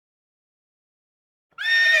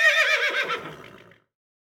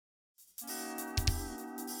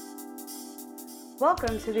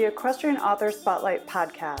Welcome to the Equestrian Author Spotlight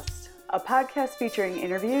podcast, a podcast featuring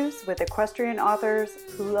interviews with equestrian authors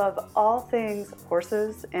who love all things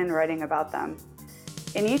horses and writing about them.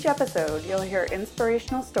 In each episode, you'll hear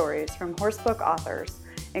inspirational stories from horsebook authors,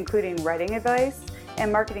 including writing advice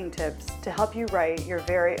and marketing tips to help you write your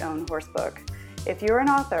very own horsebook. If you're an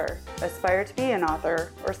author, aspire to be an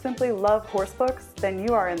author, or simply love horsebooks, then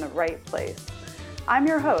you are in the right place. I'm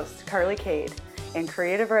your host, Carly Cade, and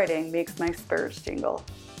creative writing makes my spurs jingle.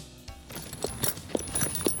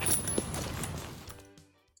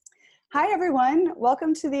 Hi everyone,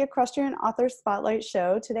 welcome to the Equestrian Author Spotlight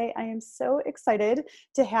Show. Today I am so excited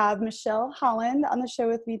to have Michelle Holland on the show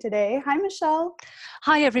with me today. Hi Michelle.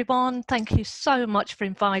 Hi everyone, thank you so much for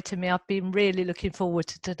inviting me. I've been really looking forward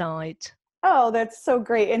to tonight. Oh, that's so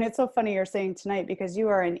great. And it's so funny you're saying tonight because you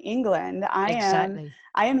are in England. I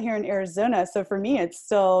am here in Arizona. So for me, it's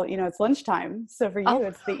still, it's lunchtime. So for you,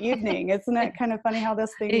 it's the evening. Isn't that kind of funny how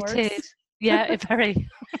this thing works? It is. Yeah, very.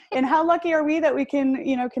 And how lucky are we that we can,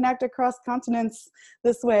 connect across continents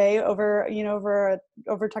this way over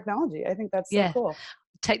technology. I think that's so cool.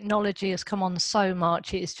 Technology has come on so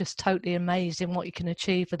much. It's just totally amazing what you can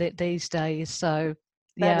achieve with it these days. So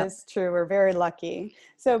that is true. We're very lucky.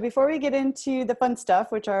 So before we get into the fun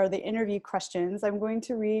stuff, which are the interview questions, I'm going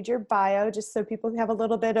to read your bio just so people have a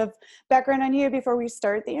little bit of background on you before we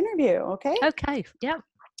start the interview. Okay? Okay. Yeah.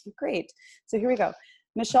 Great. So here we go.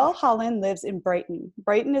 Michelle Holland lives in Brighton.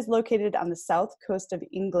 Brighton is located on the south coast of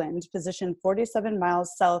England, positioned 47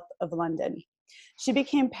 miles south of London. She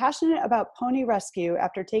became passionate about pony rescue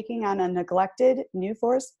after taking on a neglected New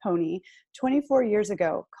Forest pony 24 years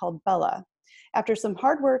ago called Bella. After some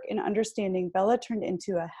hard work and understanding, Bella turned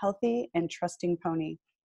into a healthy and trusting pony.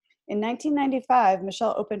 In 1995,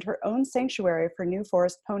 Michelle opened her own sanctuary for New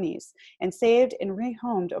Forest ponies and saved and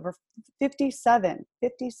rehomed over 57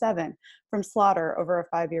 from slaughter over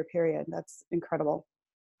a 5-year period. That's incredible.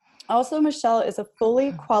 Also, Michelle is a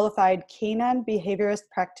fully qualified canine behaviorist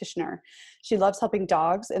practitioner. She loves helping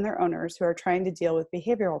dogs and their owners who are trying to deal with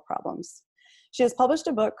behavioral problems. She has published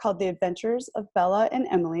a book called The Adventures of Bella and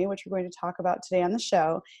Emily, which we're going to talk about today on the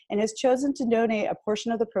show, and has chosen to donate a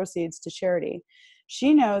portion of the proceeds to charity.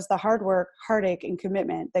 She knows the hard work, heartache, and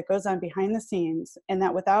commitment that goes on behind the scenes, and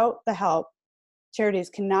that without the help, charities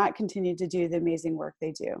cannot continue to do the amazing work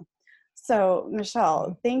they do. So,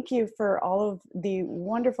 Michelle, thank you for all of the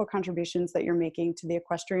wonderful contributions that you're making to the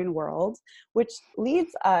equestrian world, which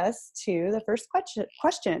leads us to the first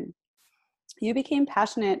question. You became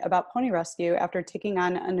passionate about pony rescue after taking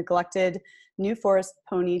on a neglected New Forest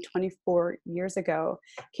pony 24 years ago.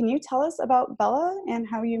 Can you tell us about Bella and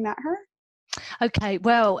how you met her? Okay,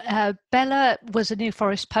 well, Bella was a New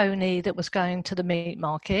Forest pony that was going to the meat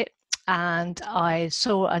market. And I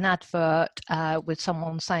saw an advert with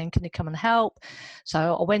someone saying, can you come and help?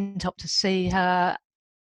 So I went up to see her.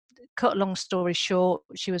 Cut a long story short,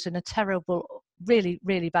 she was in a terrible, really,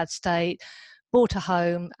 really bad state. Brought her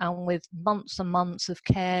home, and with months and months of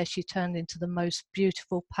care, she turned into the most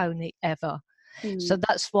beautiful pony ever. So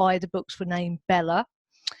that's why the books were named Bella.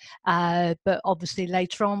 But obviously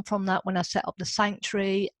later on from that, when I set up the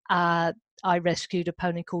sanctuary, I rescued a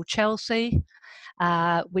pony called Chelsea,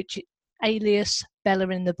 which alias Bella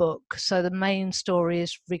in the book. So the main story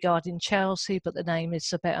is regarding Chelsea, but the name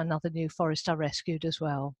is about another New Forest I rescued as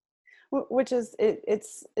well. Which is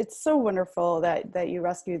it's so wonderful that you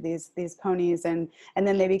rescued these ponies and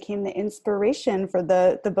then they became the inspiration for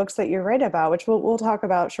the books that you write about, which we'll talk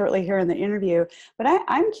about shortly here in the interview. But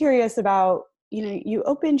I'm curious about, you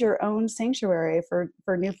opened your own sanctuary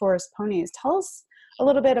for New Forest ponies. Tell us a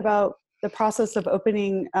little bit about the process of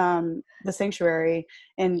opening the sanctuary,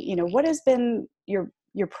 and what has been your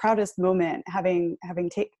proudest moment having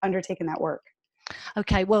undertaken that work.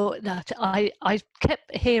 Okay, well, I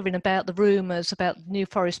kept hearing about the rumours about New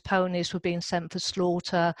Forest ponies were being sent for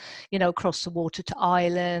slaughter, across the water to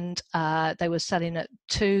Ireland. They were selling at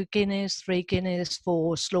 2 guineas, 3 guineas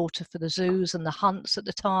for slaughter for the zoos and the hunts at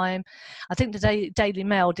the time. I think the Daily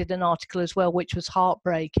Mail did an article as well, which was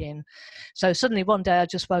heartbreaking. So suddenly one day I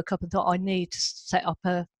just woke up and thought I need to set up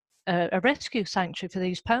a rescue sanctuary for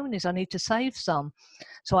these ponies. I need to save some.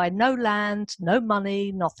 So I had no land, no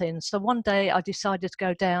money, nothing. So one day I decided to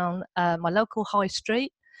go down my local high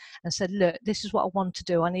street and said, look, this is what I want to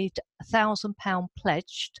do. I need £1,000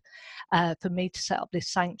 pledged for me to set up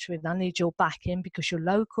this sanctuary. And I need your backing because you're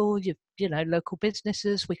local, local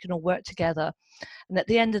businesses, we can all work together. And at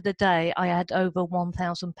the end of the day, I had over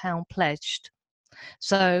 £1,000 pledged.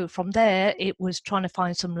 So from there, it was trying to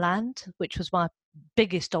find some land, which was my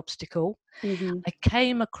biggest obstacle. Mm-hmm. I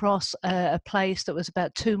came across a place that was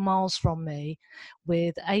about 2 miles from me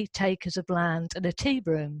with 8 acres of land and a tea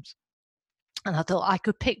rooms. And I thought I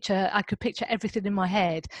could picture everything in my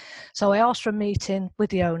head. So I asked for a meeting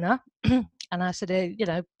with the owner. And I said, you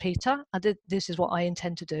know, Peter, this is what I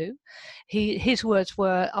intend to do. His words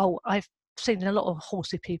were, oh, I've seen a lot of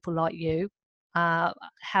horsey people like you.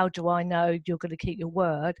 How do I know you're going to keep your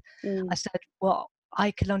word? I said, well,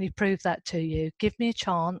 I can only prove that to you. Give me a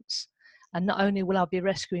chance. And not only will I be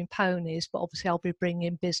rescuing ponies, but obviously I'll be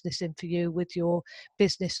bringing business in for you with your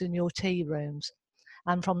business and your tea rooms.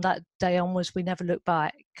 And from that day onwards, we never looked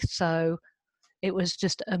back. So it was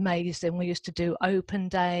just amazing. We used to do open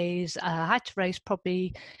days. I had to raise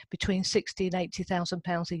probably between 60 and 80,000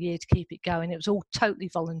 pounds a year to keep it going. It was all totally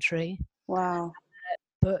voluntary. Wow.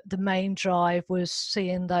 But the main drive was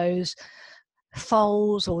seeing those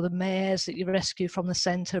foals or the mares that you rescue from the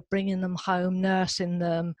centre, bringing them home, nursing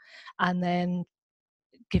them, and then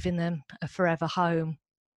giving them a forever home.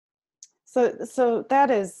 So that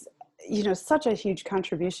is, you know, such a huge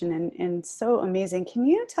contribution and so amazing. Can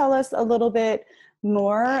you tell us a little bit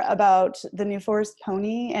more about the New Forest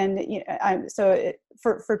pony? And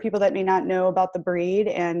for people that may not know about the breed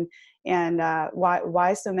and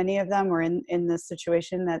why so many of them were in this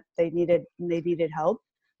situation that they needed help,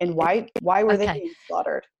 and why were they being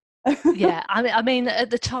slaughtered? Yeah, I mean, at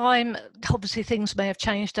the time, obviously things may have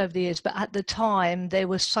changed over the years, but at the time there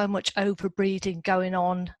was so much overbreeding going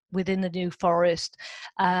on within the New Forest,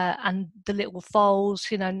 and the little foals,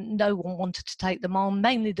 you know, no one wanted to take them on,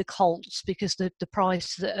 mainly the colts, because the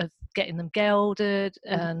price of getting them gelded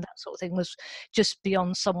and that sort of thing was just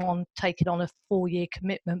beyond someone taking on a 4-year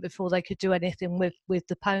commitment before they could do anything with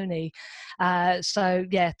the pony. So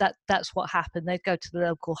yeah, that's what happened. They'd go to the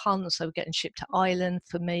local hunts, they were getting shipped to Ireland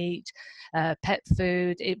for meat, pet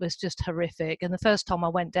food. It was just horrific. And the first time I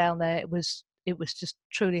went down there, it was just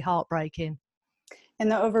truly heartbreaking. And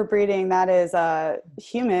the overbreeding, that is a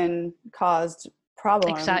human caused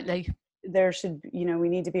problem. Exactly. There should, you know, we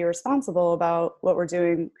need to be responsible about what we're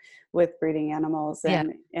doing with breeding animals,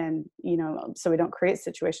 and you know, so we don't create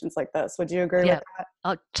situations like this. Would you agree with that?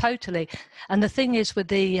 Oh, totally. And the thing is with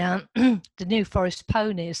the the New Forest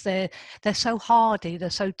ponies, they're so hardy, they're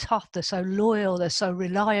so tough, they're so loyal, they're so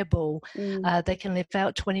reliable. They can live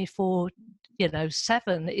out 24,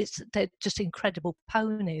 7. They're just incredible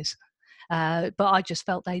ponies. But I just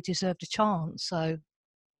felt they deserved a chance. So.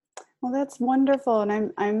 Well, that's wonderful,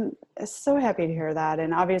 and I'm so happy to hear that.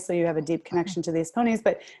 And obviously, you have a deep connection to these ponies,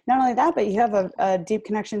 but not only that, but you have a deep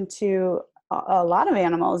connection to a lot of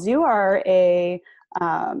animals. You are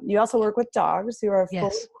you also work with dogs. You are a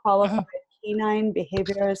fully qualified canine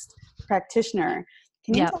behaviorist practitioner.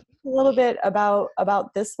 Can you talk a little bit about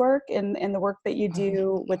this work and the work that you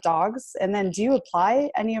do with dogs? And then, do you apply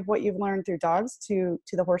any of what you've learned through dogs to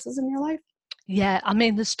the horses in your life? Yeah, I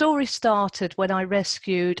mean, the story started when I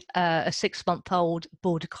rescued a 6-month-old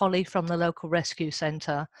border collie from the local rescue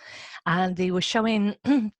centre, and he was showing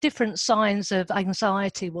different signs of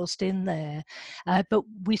anxiety whilst in there, but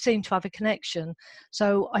we seemed to have a connection.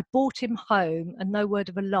 So I brought him home, and no word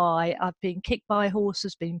of a lie, I've been kicked by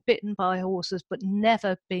horses, been bitten by horses, but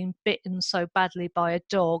never been bitten so badly by a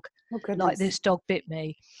dog like this dog bit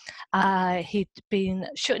me. He'd been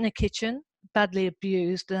shut in a kitchen, badly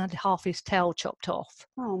abused, and had half his tail chopped off.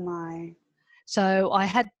 Oh my. So I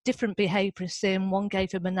had different behaviourists in. One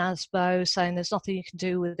gave him a NASBO, saying there's nothing you can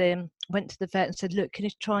do with him. Went to the vet and said, look, can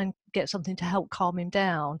you try and get something to help calm him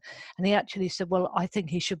down? And he actually said, well, I think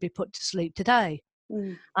he should be put to sleep today.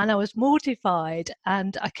 And I was mortified,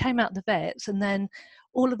 and I came out the vets, and then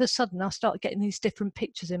all of a sudden I started getting these different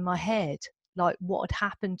pictures in my head, like what had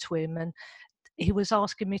happened to him, and he was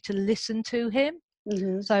asking me to listen to him.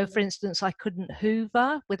 So, for instance, I couldn't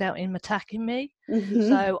hoover without him attacking me.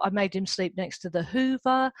 So I made him sleep next to the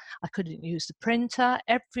hoover. I couldn't use the printer.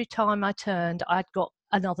 Every time I turned, I'd got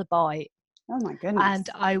another bite. Oh my goodness. And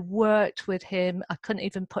I worked with him. I couldn't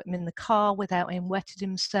even put him in the car without him wetting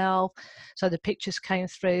himself. So the pictures came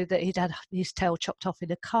through that he'd had his tail chopped off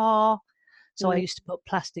in a car. So I used to put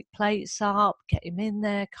plastic plates up, get him in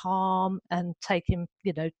there calm, and take him,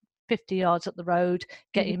 50 yards up the road,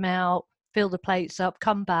 get him out, fill the plates up,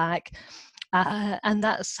 come back. And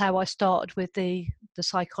that's how I started with the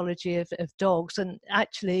psychology of dogs. And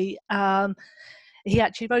actually, he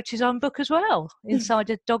actually wrote his own book as well,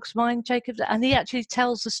 Inside a Dog's Mind, Jacob. And he actually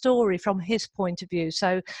tells the story from his point of view.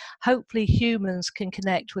 So hopefully humans can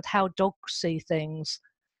connect with how dogs see things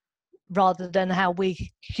rather than how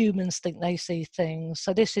we humans think they see things.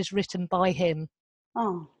 So this is written by him.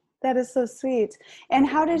 Oh, That is so sweet. And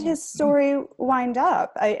how did his story wind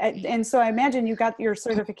up? And so I imagine you got your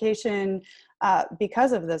certification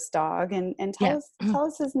because of this dog. And Yeah. tell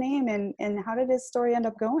us his name and how did his story end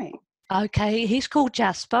up going? Okay, he's called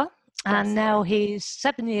Jasper, and Jasper. now he's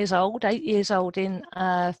 7 years old, 8 years old in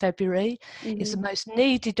February. He's the Mm-hmm. most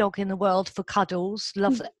needy dog in the world for cuddles,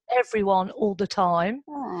 loves everyone all the time.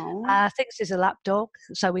 Oh. Thinks he's a lap dog,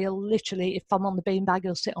 so he'll literally, if I'm on the beanbag,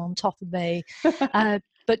 he'll sit on top of me.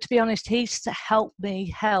 But to be honest, he's helped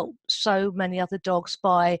me help so many other dogs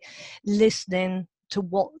by listening to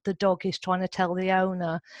what the dog is trying to tell the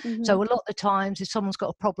owner. Mm-hmm. So a lot of the times, if someone's got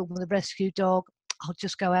a problem with a rescue dog, I'll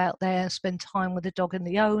just go out there and spend time with the dog and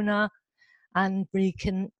the owner and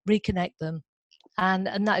reconnect them. And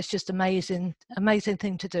that is just amazing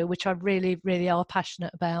thing to do, which I really, really are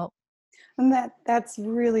passionate about. And that's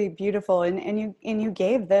really beautiful. And you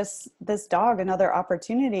gave this dog another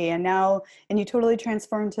opportunity, and you totally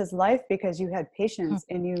transformed his life because you had patience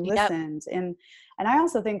and you Yep. listened. And I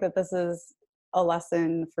also think that this is a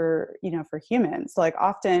lesson for, for humans. Like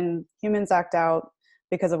often humans act out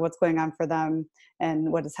because of what's going on for them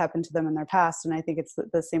and what has happened to them in their past. And I think it's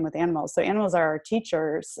the same with animals. So animals are our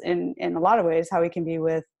teachers in a lot of ways, how we can be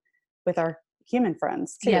with our human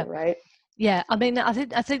friends too, Yeah. right? Yeah, I mean, I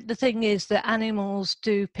think the thing is that animals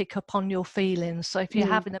do pick up on your feelings. So if you're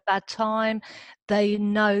Mm, having a bad time, they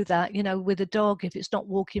know that, with a dog, if it's not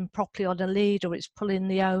walking properly on a lead or it's pulling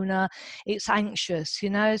the owner, it's anxious,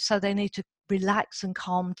 so they need to relax and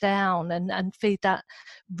calm down and feed that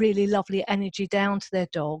really lovely energy down to their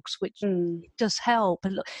dogs, which mm. does help.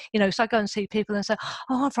 And look, so I go and see people and say,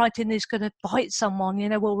 oh, I'm frightened he's going to bite someone,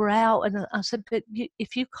 well, we're out. And I said, but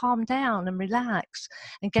if you calm down and relax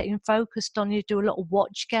and get him focused on you, do a lot of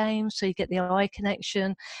watch games so you get the eye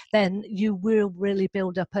connection, then you will really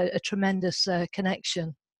build up a tremendous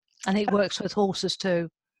connection. And it works with horses too.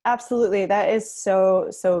 Absolutely. That is so,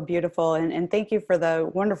 so beautiful. And thank you for the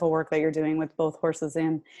wonderful work that you're doing with both horses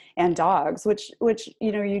and dogs, which,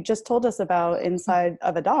 you just told us about inside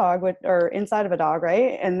of a dog, or inside of a dog,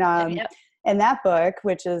 right? Yeah. And that book,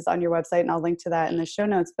 which is on your website, and I'll link to that in the show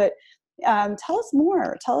notes. But tell us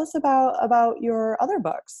more. Tell us about your other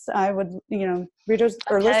books. I would, readers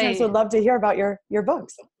or listeners Okay. would love to hear about your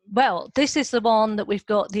books. Well, this is the one that we've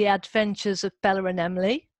got, The Adventures of Bella and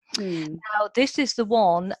Emily. Hmm. Now, this is the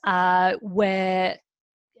one where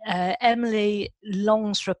Emily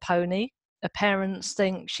longs for a pony. Her parents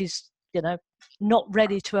think she's, not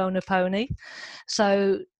ready to own a pony.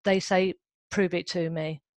 So they say, prove it to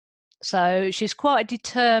me. So she's quite a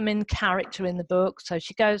determined character in the book. So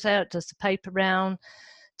she goes out, does the paper round,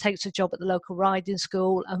 takes a job at the local riding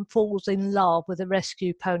school, and falls in love with a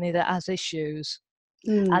rescue pony that has issues.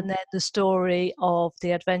 Hmm. And then the story of the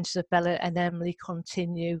adventures of Bella and Emily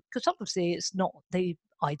continue, because obviously it's not the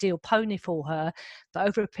ideal pony for her, but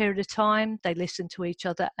over a period of time they listen to each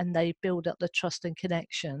other and they build up the trust and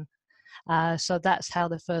connection. So that's how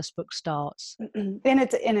the first book starts. And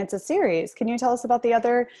it's a series. Can you tell us about the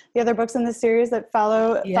other books in the series that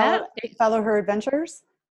follow Yeah. follow follow her adventures?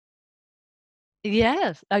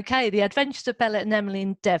 Yeah, okay. The Adventures of Bella and Emily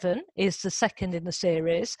in Devon is the second in the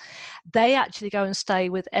series. They actually go and stay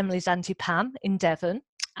with Emily's Auntie Pam in Devon,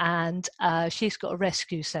 and she's got a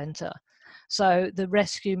rescue centre. So the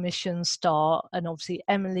rescue missions start, and obviously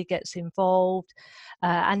Emily gets involved.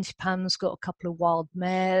 Auntie Pam's got a couple of wild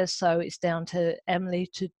mares, so it's down to Emily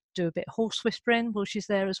to do a bit of horse whispering while she's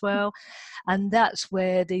there as well. And that's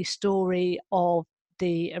where the story of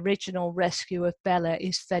the original rescue of Bella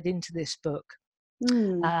is fed into this book.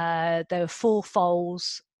 Hmm. There were four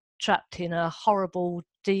foals trapped in a horrible,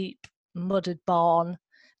 deep, mudded barn,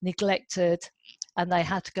 neglected, and they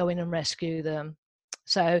had to go in and rescue them.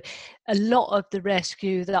 So a lot of the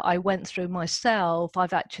rescue that I went through myself,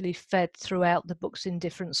 I've actually fed throughout the books in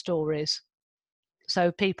different stories.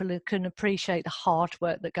 So people can appreciate the hard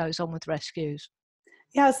work that goes on with rescues.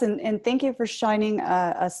 Yes, and thank you for shining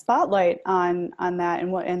a spotlight on that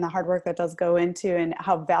and the hard work that does go into and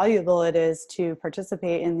how valuable it is to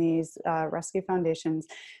participate in these rescue foundations.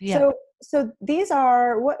 Yeah. So these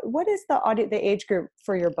are what is the age group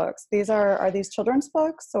for your books? Are these children's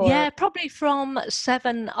books or? Yeah, probably from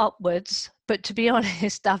 7 upwards. But to be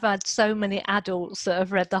honest, I've had so many adults that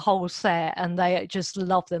have read the whole set and they just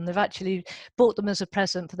love them. They've actually bought them as a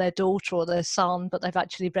present for their daughter or their son, but they've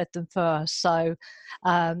actually read them first. So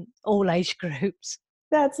all age groups.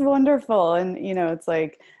 That's wonderful. And, it's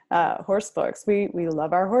like, horse books. We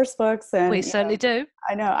love our horse books, and We certainly do.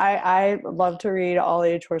 I know I love to read all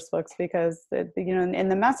age horse books because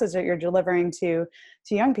and the message that you're delivering to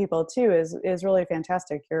young people too is really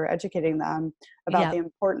fantastic. You're educating them about Yeah. the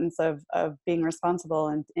importance of being responsible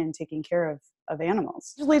and taking care of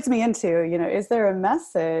animals. Which leads me into, is there a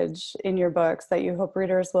message in your books that you hope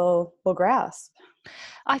readers will grasp?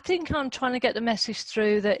 I think I'm trying to get the message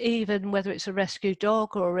through that even whether it's a rescue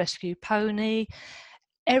dog or a rescue pony,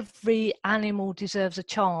 every animal deserves a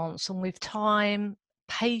chance, and with time,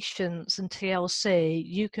 patience, and TLC,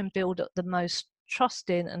 you can build up the most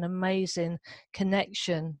trusting and amazing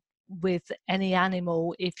connection with any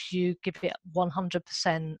animal if you give it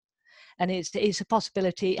 100%. And it's a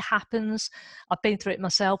possibility. It happens. I've been through it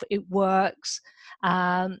myself. It works.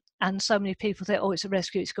 And so many people think, oh, it's a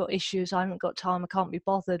rescue, it's got issues, I haven't got time, I can't be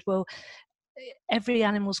bothered. Well, every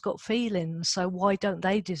animal's got feelings, so why don't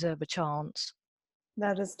they deserve a chance?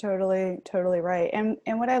 That is totally right. And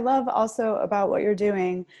what I love also about what you're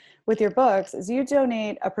doing with your books is you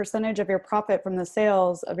donate a percentage of your profit from the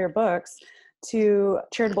sales of your books to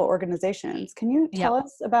charitable organizations. Can you Yeah. tell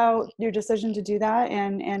us about your decision to do that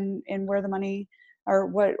and where the money or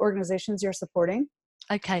what organizations you're supporting?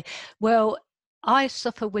 Okay. Well, I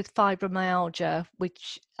suffer with fibromyalgia,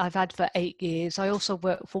 which I've had for 8 years. I also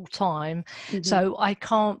work full time, Hmm. so I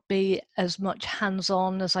can't be as much hands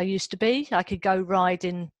on as I used to be. I could go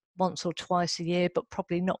riding once or twice a year, but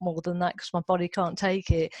probably not more than that because my body can't take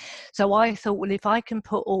it. So I thought, well, if I can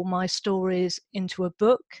put all my stories into a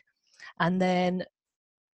book, and then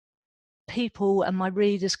people and my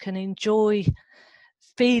readers can enjoy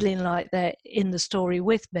feeling like they're in the story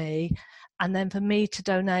with me, and then for me to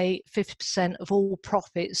donate 50% of all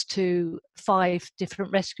profits to 5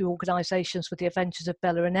 different rescue organisations with the adventures of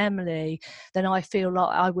Bella and Emily, then I feel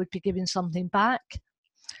like I would be giving something back.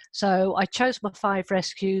 So I chose my 5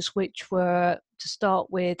 rescues, which were, to start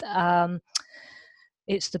with,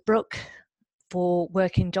 it's the Brook for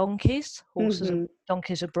working donkeys, horses, Hmm.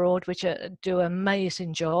 donkeys abroad, which do an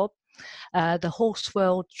amazing job. The Horse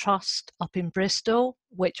World Trust up in Bristol,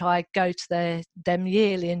 which I go to them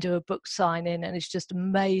yearly and do a book signing, and it's just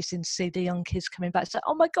amazing to see the young kids coming back. So,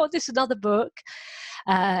 oh my God, this is another book.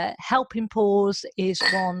 Helping Paws is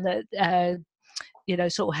one that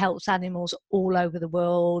sort of helps animals all over the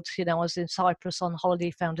world. I was in Cyprus on holiday,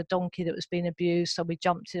 found a donkey that was being abused, so we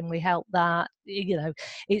jumped in, we helped that.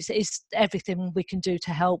 It's everything we can do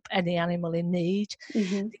to help any animal in need.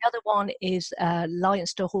 Hmm. The other one is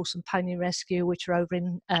Leinster Horse and Pony Rescue, which are over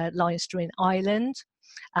in Leinster in Ireland.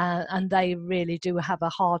 And they really do have a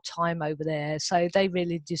hard time over there. So they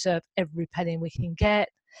really deserve every penny we can get.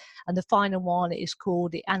 And the final one is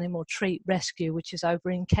called the Animal Treat Rescue, which is over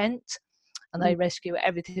in Kent. And they rescue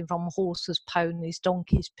everything from horses, ponies,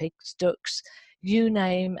 donkeys, pigs, ducks, you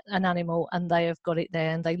name an animal, and they have got it there,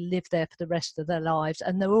 and they live there for the rest of their lives.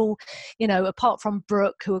 And they're all, apart from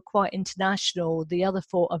Brook, who are quite international, the other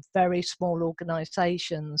 4 are very small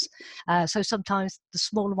organisations. So sometimes the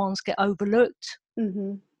smaller ones get overlooked.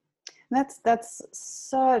 Hmm. That's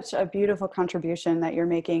such a beautiful contribution that you're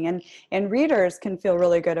making, and readers can feel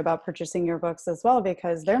really good about purchasing your books as well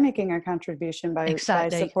because they're making a contribution by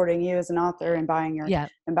Exactly. supporting you as an author and Yeah.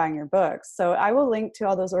 buying your books. So I will link to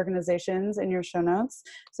all those organizations in your show notes.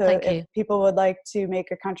 So Thank if you. people would like to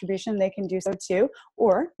make a contribution, they can do so too,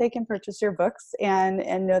 or they can purchase your books and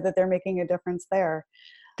know that they're making a difference there.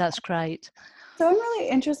 That's great. So I'm really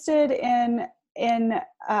interested in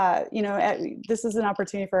this is an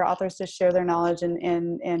opportunity for authors to share their knowledge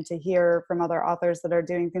and to hear from other authors that are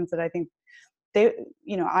doing things that I think they,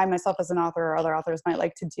 I myself as an author or other authors might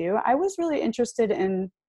like to do. I was really interested in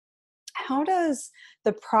how does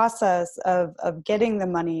the process of getting the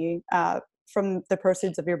money from the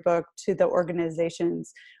proceeds of your book to the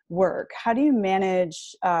organizations work? How do you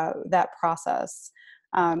manage that process?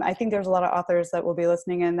 I think there's a lot of authors that will be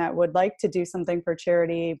listening in that would like to do something for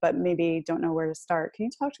charity, but maybe don't know where to start. Can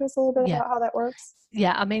you talk to us a little bit Yeah. about how that works?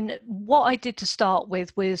 Yeah, I mean, what I did to start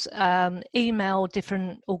with was email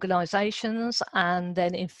different organisations, and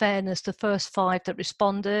then in fairness, the first 5 that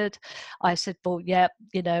responded, I said, well, yeah,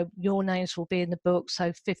 your names will be in the book,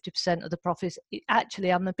 so 50% of the profits.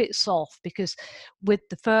 Actually, I'm a bit soft because with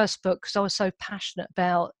the first book, because I was so passionate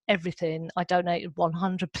about everything, I donated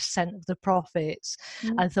 100% of the profits.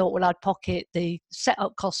 Mm-hmm. And thought, well, I'd pocket the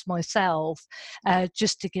setup costs myself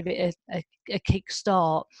just to give it a kick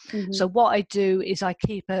start. Mm-hmm. So what I do is I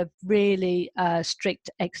keep a really strict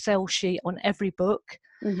Excel sheet on every book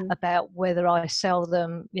Mm-hmm. about whether I sell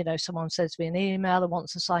them, someone sends me an email and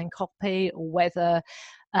wants a signed copy, or whether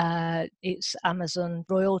it's Amazon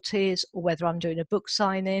royalties, or whether I'm doing a book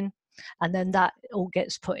signing. and then that all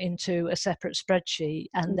gets put into a separate spreadsheet.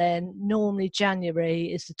 And then normally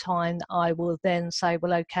January is the time that I will then say,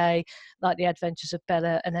 well, okay, like the Adventures of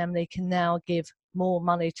Bella and Emily can now give more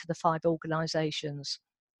money to the 5 organizations.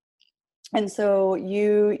 And so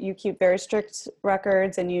you keep very strict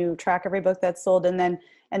records, and you track every book that's sold, and then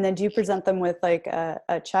do you present them with like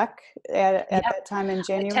a check at that time in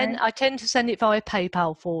January? I tend to send it via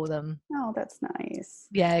PayPal for them. Oh, that's nice.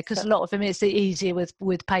 Yeah, because a lot of them it's easier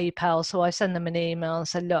with PayPal. So I send them an email and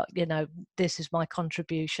say, look, this is my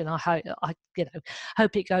contribution. I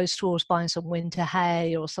hope it goes towards buying some winter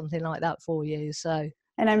hay or something like that for you. So.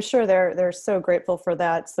 And I'm sure they're so grateful for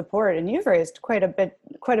that support. And you've raised quite a bit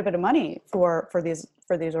of money for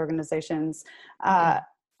these organizations.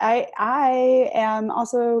 I am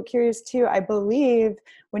also curious too. I believe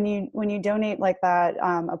when you donate like that,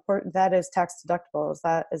 that is tax deductible.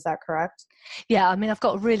 Is that correct? Yeah, I mean, I've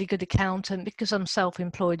got a really good accountant because I'm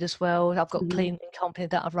self-employed as well. I've got a cleaning company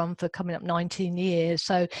that I've run for coming up 19 years.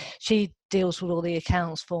 So she deals with all the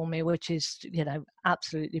accounts for me, which is,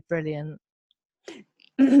 absolutely brilliant.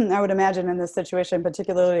 I would imagine in this situation,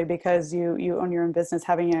 particularly because you own your own business,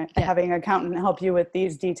 having an accountant help you with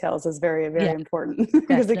these details is very, very important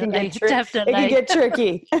because it can get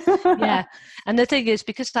tricky. Yeah. And the thing is,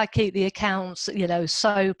 because I keep the accounts,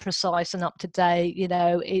 so precise and up to date,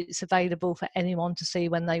 it's available for anyone to see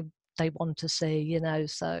when they want to see,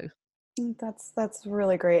 so. That's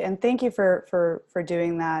really great, and thank you for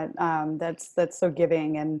doing that. That's so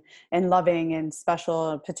giving and loving and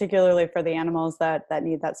special, particularly for the animals that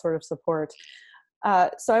need that sort of support.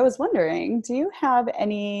 So I was wondering, do you have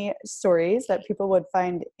any stories that people would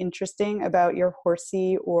find interesting about your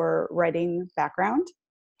horsey or riding background?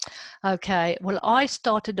 Okay, well, I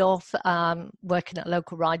started off working at a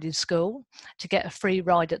local riding school to get a free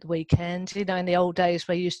ride at the weekend. In the old days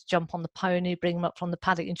where you used to jump on the pony, bring them up from the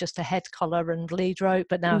paddock in just a head collar and lead rope,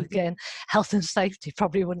 but now again, health and safety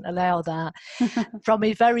probably wouldn't allow that. From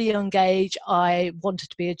a very young age, I wanted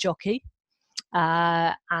to be a jockey.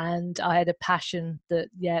 And I had a passion that,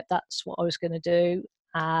 that's what I was going to do.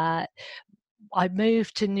 I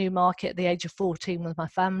moved to Newmarket at the age of 14 with my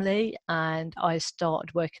family, and I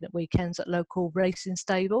started working at weekends at local racing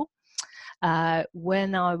stable.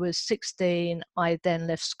 When I was 16, I then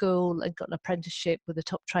left school and got an apprenticeship with a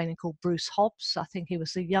top trainer called Bruce Hobbs. I think he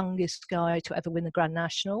was the youngest guy to ever win the Grand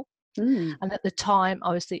National. And at the time,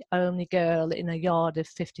 I was the only girl in a yard of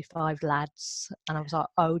 55 lads. And I was like,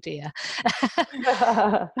 oh dear.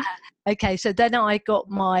 Okay, so then I got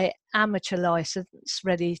my amateur license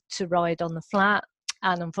ready to ride on the flat.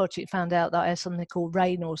 And unfortunately found out that I had something called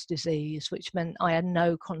Raynaud's disease, which meant I had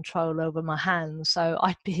no control over my hands. So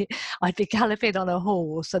I'd be galloping on a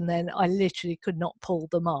horse, and then I literally could not pull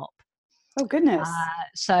them up. Oh goodness!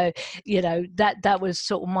 So that was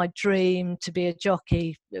sort of my dream to be a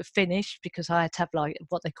jockey finished, because I had to have like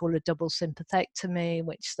what they call a double sympathectomy, in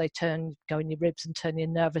which they go in your ribs and turn your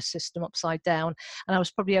nervous system upside down. And I was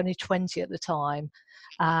probably only 20 at the time.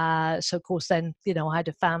 So of course then I had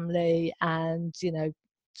a family, and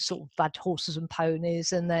sort of had horses and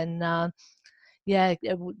ponies, and then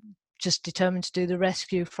just determined to do the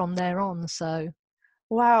rescue from there on. So.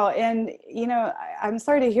 Wow. And, I'm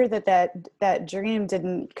sorry to hear that dream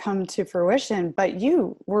didn't come to fruition, but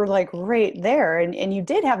you were like right there, and you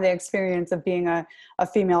did have the experience of being a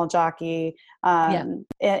female jockey. And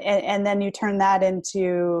then you turned that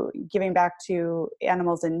into giving back to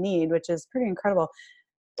animals in need, which is pretty incredible.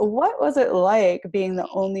 What was it like being the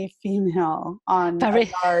only female on a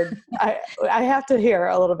yard? I have to hear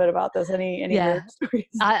a little bit about this. Any stories?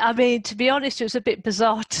 I mean, to be honest, it was a bit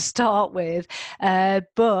bizarre to start with,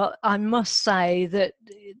 but I must say that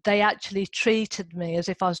they actually treated me as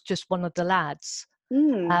if I was just one of the lads.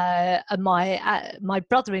 And my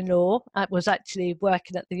brother-in-law was actually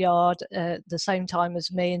working at the yard the same time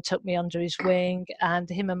as me, and took me under his wing. And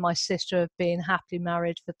him and my sister have been happily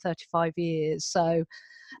married for 35 years. So.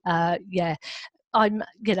 I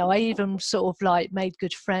even sort of like made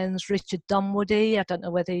good friends. Richard Dunwoody, I don't know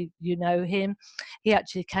whether you know him. He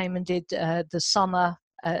actually came and did the summer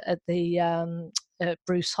at the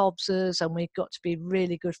Bruce Hobbs's, and we got to be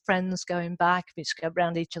really good friends going back. We used to go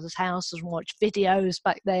around each other's houses and watch videos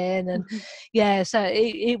back then, and so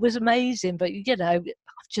it was amazing. But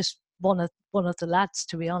just one of the lads,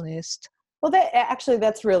 to be honest. Well,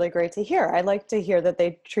 that's really great to hear. I like to hear that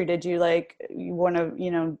they treated you like one of,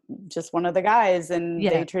 just one of the guys, and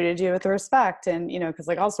they treated you with respect, and, because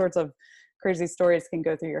like all sorts of crazy stories can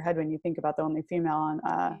go through your head when you think about the only female on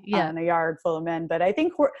a yard full of men. But I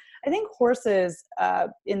think horses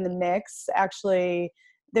in the mix actually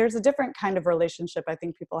there's a different kind of relationship I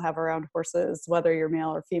think people have around horses, whether you're male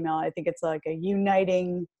or female. I think it's like a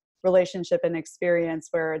uniting relationship and experience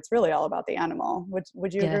where it's really all about the animal.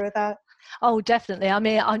 Would you Yeah. agree with that? Oh, definitely. I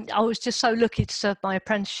mean, I was just so lucky to serve my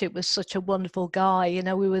apprenticeship with such a wonderful guy. You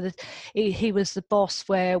know, he was the boss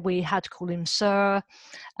where we had to call him sir.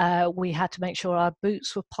 We had to make sure our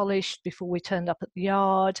boots were polished before we turned up at the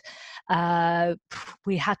yard. Uh,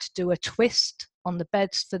 we had to do a twist on the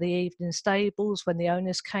beds for the evening stables when the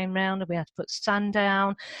owners came round, and we had to put sand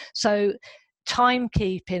down. So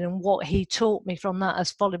timekeeping and what he taught me from that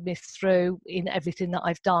has followed me through in everything that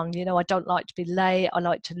I've done. You know, I don't like to be late. I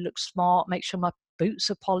like to look smart, make sure my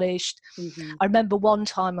boots are polished. Mm-hmm. I remember one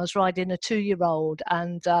time I was riding a 2-year-old,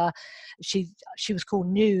 and she was called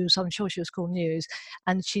News. I'm sure she was called News,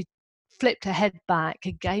 and she flipped her head back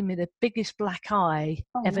and gave me the biggest black eye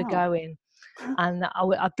Oh ever no. going. And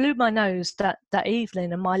I blew my nose that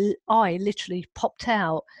evening, and my eye literally popped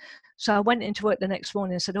out. So I went into work the next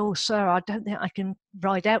morning and said, "Oh, sir, I don't think I can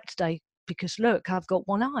ride out today because look, I've got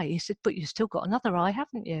one eye." He said, "But you've still got another eye,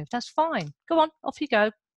 haven't you? That's fine. Go on, off you go."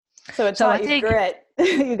 So it So I taught you think grit.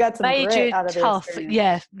 You got some made grit you out of the tough.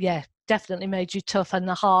 experience. Yeah, definitely made you tough and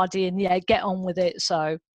hardy, and yeah, get on with it.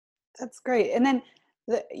 So That's great. And then,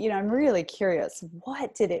 I'm really curious.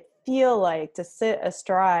 What did it feel like to sit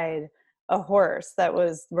astride a horse that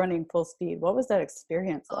was running full speed? What was that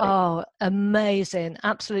experience like? oh, amazing.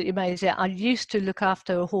 Absolutely amazing. I used to look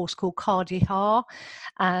after a horse called Cardi Har,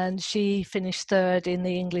 and she finished third in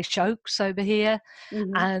the English Oaks over here.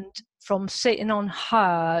 Mm-hmm. And from sitting on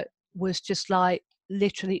her was just like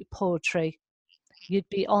literally poetry. You'd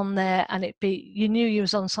be on there and you knew you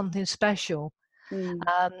was on something special. Mm.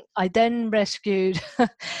 I then rescued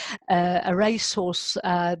a racehorse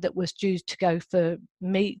that was due to go for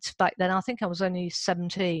meat back then. I think I was only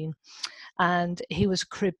 17, and he was a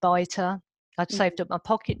crib biter. I'd saved Mm-hmm. up my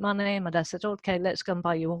pocket money. My dad said, "Okay, let's go and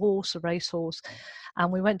buy you a racehorse."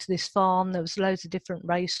 And we went to this farm. There was loads of different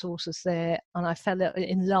racehorses there, and I fell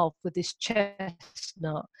in love with this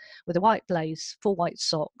chestnut with a white blaze, full white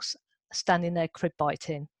socks, standing there crib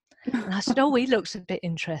biting. And I said, "Oh, he looks a bit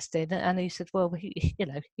interesting." And he said, "Well,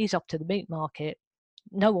 he's up to the meat market.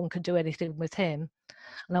 No one can do anything with him."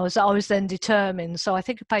 And I was then determined. So I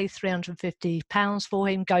think I paid £350 for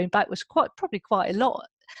him. Going back was probably quite a lot.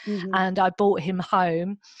 Mm-hmm. And I brought him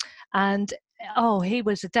home, and oh, he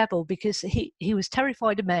was a devil because he was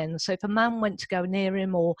terrified of men. So if a man went to go near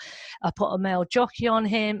him, or I put a male jockey on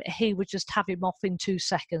him, he would just have him off in 2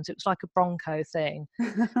 seconds. It was like a bronco thing.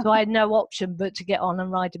 So I had no option but to get on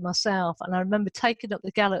and ride it myself. And I remember taking up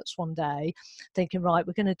the gallops one day, thinking, right,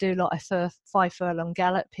 we're going to do like a 5 furlong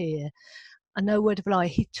gallop here. And no word of a lie,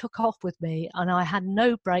 he took off with me, and I had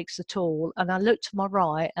no brakes at all. And I looked to my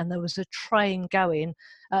right, and there was a train going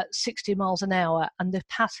at 60 miles an hour, and the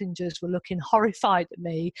passengers were looking horrified at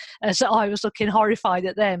me as I was looking horrified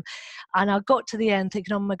at them. And I got to the end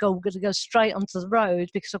thinking, oh my God, we're going to go straight onto the road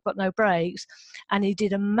because I've got no brakes. And he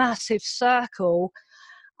did a massive circle,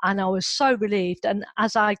 and I was so relieved. And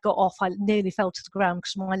as I got off, I nearly fell to the ground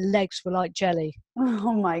because my legs were like jelly.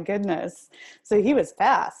 Oh my goodness. So he was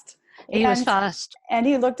fast. He was And fast. and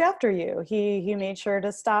he looked after you. He made sure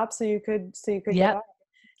to stop so you could get Yep. off.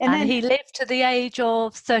 And And then, he lived to the age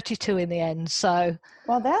of 32 in the end. So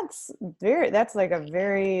well, that's like a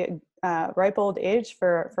very ripe old age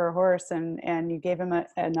for a horse, and you gave him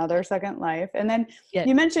another second life. And then yeah,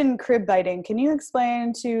 you mentioned crib biting. Can you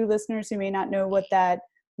explain to listeners who may not know what that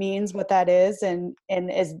means, what that is, and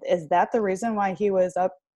is that the reason why he was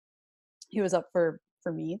up for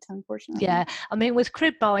meat, unfortunately? yeah. I mean, with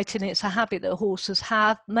crib biting, it's a habit that horses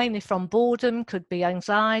have, mainly from boredom, could be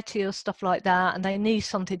anxiety or stuff like that, and they need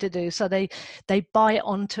something to do. So they bite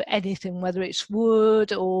onto anything, whether it's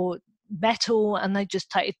wood or metal, and they just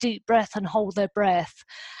take a deep breath and hold their breath.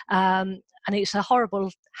 And it's a horrible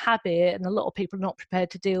habit, and a lot of people are not prepared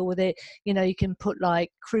to deal with it. You know, you can put like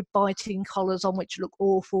crib biting collars on, which look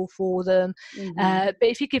awful for them. Mm-hmm. But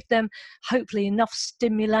if you give them hopefully enough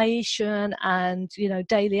stimulation and, you know,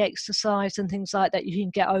 daily exercise and things like that, you can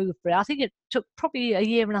get over it. I think it took probably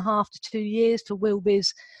 1.5 to 2 years for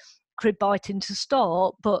Wilby's crib biting to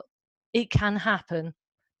stop, but it can happen.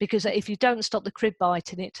 Because if you don't stop the crib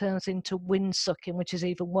biting, it turns into wind sucking, which is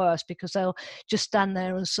even worse because they'll just stand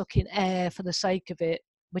there and suck in air for the sake of it,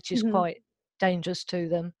 which is Mm-hmm. quite dangerous to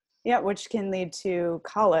them. Yeah, which can lead to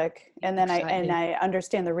colic. And then Exactly. I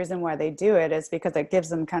understand the reason why they do it is because it gives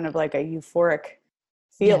them kind of like a euphoric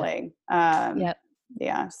Yeah. feeling. Yeah.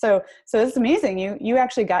 Yeah. So it's amazing. You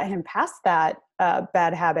actually got him past that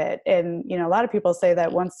bad habit. And, you know, a lot of people say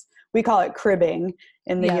that once, we call it cribbing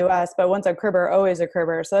in the Yeah, US, but once a cribber, always a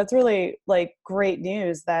cribber. So that's really like great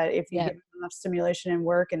news that if you yeah, give them enough stimulation in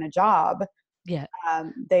work and a job, yeah.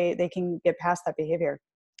 they can get past that behavior.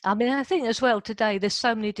 I mean, I think as well today there's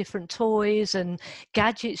so many different toys and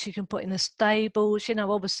gadgets you can put in the stables. You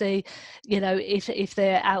know, obviously, you know, if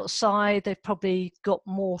they're outside, they've probably got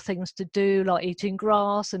more things to do, like eating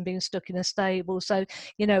grass and being stuck in a stable. So,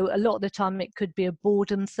 you know, a lot of the time it could be a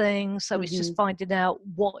boredom thing. So it's Hmm. just finding out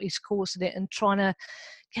what is causing it and trying to,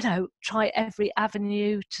 you know, try every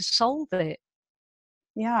avenue to solve it.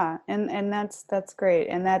 Yeah, and that's great,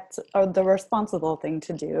 and that's the responsible thing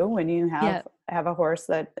to do when you Yeah. have a horse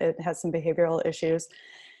that it has some behavioral issues.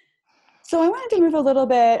 So I wanted to move a little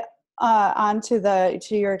bit on to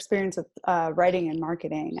your experience with writing and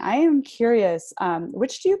marketing. I am curious,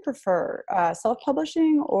 which do you prefer,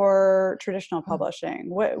 self-publishing or traditional publishing?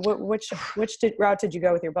 Which route did you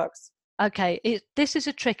go with your books? Okay, this is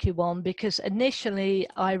a tricky one because initially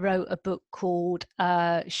I wrote a book called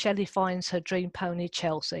Shelley Finds Her Dream Pony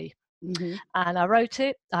Chelsea. Hmm. And I wrote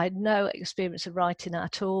it. I had no experience of writing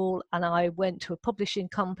at all. And I went to a publishing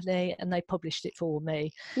company and they published it for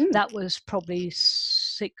me. Mm. That was probably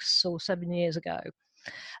 6 or 7 years ago.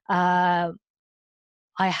 Uh,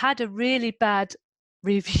 I had a really bad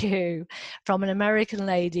review from an American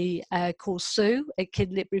lady called Sue at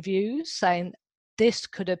Kidlip Reviews saying this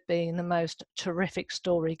could have been the most terrific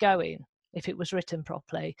story going if it was written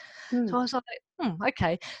properly. Mm. So I was like,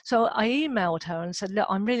 okay. So I emailed her and said, look,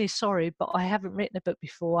 I'm really sorry, but I haven't written a book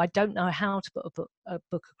before. I don't know how to put a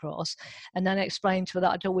book across. And then I explained to her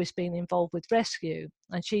that I'd always been involved with rescue.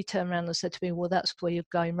 And she turned around and said to me, well, that's where you're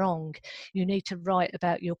going wrong. You need to write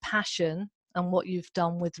about your passion and what you've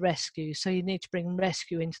done with rescue. So you need to bring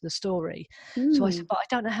rescue into the story. So I said, Mm. but I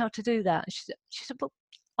don't know how to do that. And she said, well,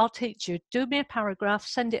 I'll teach you. Do me a paragraph,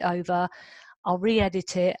 send it over. I'll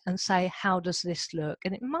re-edit it and say, how does this look?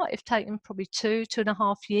 And it might have taken probably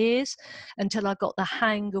 2.5 years until I got the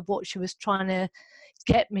hang of what she was trying to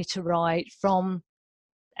get me to write from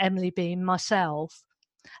Emily being myself.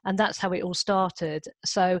 And that's how it all started.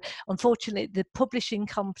 So unfortunately, the publishing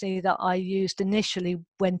company that I used initially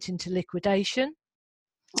went into liquidation.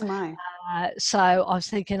 Oh my. So I was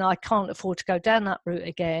thinking I can't afford to go down that route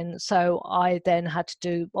again. So I then had to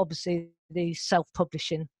do obviously the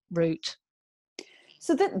self-publishing route.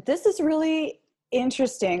 So this is really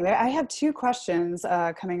interesting. I have two questions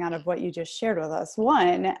coming out of what you just shared with us.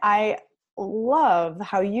 One, I love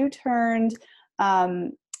how you turned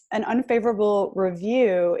um, an unfavorable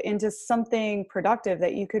review into something productive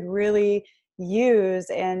that you could really use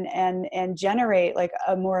and generate like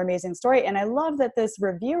a more amazing story. And I love that this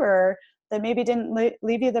reviewer that maybe didn't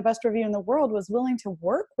leave you the best review in the world was willing to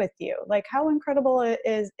work with you. Like how incredible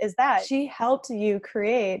is that? She helped you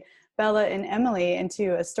create Bella and Emily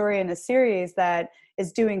into a story and a series that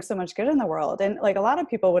is doing so much good in the world. And like a lot of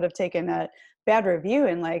people would have taken a bad review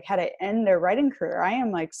and like had it end their writing career. I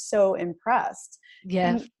am like so impressed.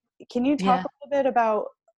 Yeah, Can can you talk yeah. a little bit about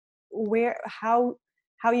where how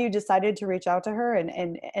you decided to reach out to her and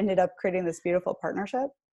ended up creating this beautiful partnership?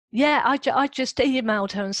 Yeah, I just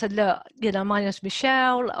emailed her and said, look, you know, my name's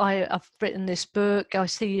Michelle. I've written this book. I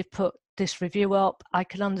see you've put this review up. I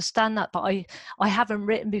can understand that, but I haven't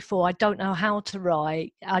written before. I don't know how to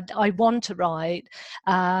write. I want to write.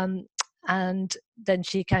 And then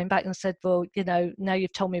she came back and said, well, you know, now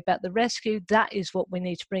you've told me about the rescue, that is what we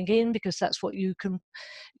need to bring in because that's what you can,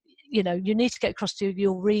 you know, you need to get across to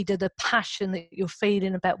your reader the passion that you're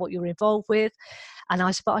feeling about what you're involved with. And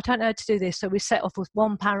I said, but I don't know how to do this. So we set off with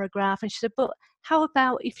one paragraph. And she said, but how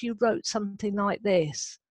about if you wrote something like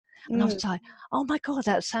this? And I Mm. was like, oh my God,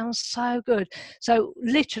 that sounds so good. So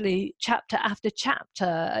literally chapter after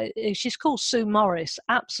chapter, she's called Sue Morris,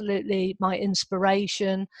 absolutely my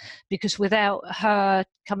inspiration, because without her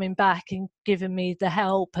coming back and giving me the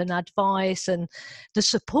help and advice and the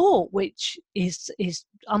support, which is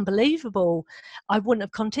unbelievable, I wouldn't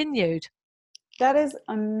have continued. That is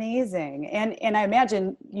amazing. And I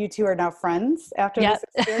imagine you two are now friends after Yeah. this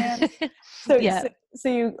experience. So, Yeah. so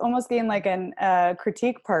you almost gained like an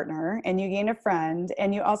critique partner, and you gained a friend,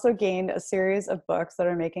 and you also gained a series of books that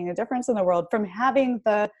are making a difference in the world from having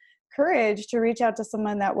the courage to reach out to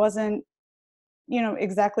someone that wasn't, you know,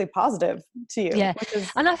 exactly positive to you, Yeah, which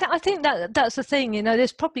is and I think that that's the thing. You know,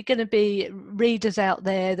 there's probably going to be readers out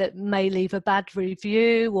there that may leave a bad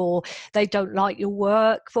review or they don't like your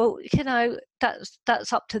work. Well, you know,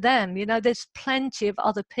 that's up to them. You know, there's plenty of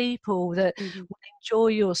other people that Mhm. will enjoy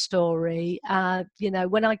your story. You know,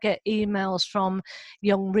 when I get emails from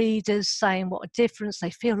young readers saying what a difference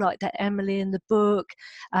they feel like they're Emily in the book.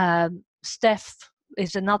 Steph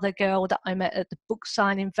is another girl that I met at the book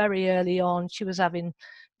signing very early on. She was having,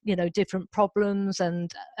 different problems,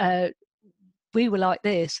 and we were like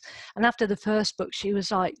this. And after the first book, she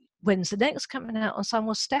was like, when's the next coming out? And so,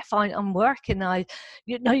 well, Steph, I'm working.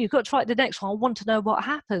 You've got to write the next one. I want to know what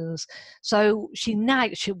happens. So she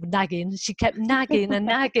kept nagging and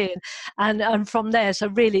nagging. And from there, so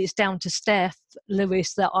really it's down to Steph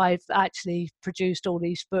Lewis that I've actually produced all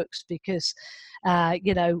these books, because,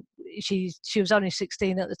 she was only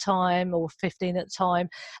 16 at the time, or 15 at the time,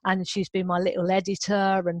 and she's been my little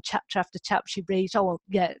editor, and chapter after chapter she reads, oh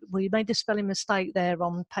yeah, well, you made a spelling mistake there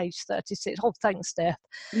on page 36. Oh, thanks, Steph.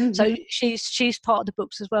 Mm-hmm. So she's part of the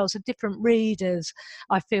books as well. So different readers,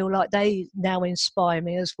 I feel like they now inspire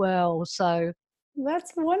me as well. So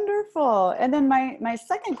that's wonderful. And then my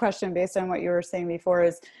second question, based on what you were saying before,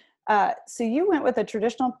 is so you went with a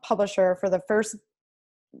traditional publisher for the first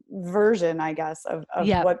version, I guess, of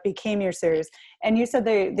what became your series. And you said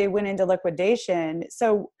they went into liquidation.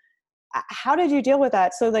 So how did you deal with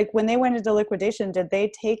that? So like when they went into liquidation, did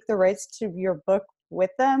they take the rights to your book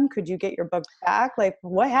with them? Could you get your book back? Like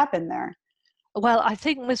what happened there? Well, I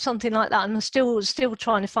think with something like that, I'm still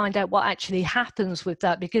trying to find out what actually happens with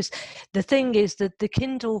that, because the thing is that the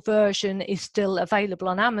Kindle version is still available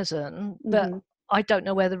on Amazon, but I don't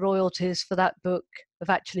know where the royalties for that book have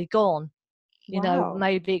actually gone.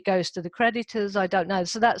 Maybe it goes to the creditors, I don't know.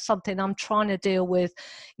 So that's something I'm trying to deal with,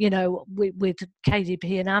 with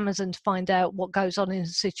KDP and Amazon, to find out what goes on in a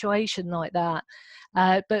situation like that.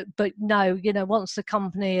 But no, once the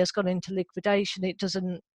company has gone into liquidation,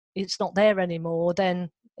 it's not there anymore. Then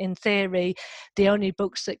in theory, the only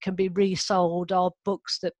books that can be resold are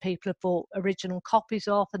books that people have bought original copies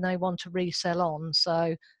of and they want to resell on.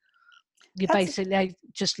 So you basically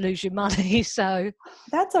just lose your money. So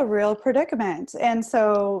that's a real predicament. And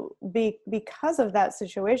so because of that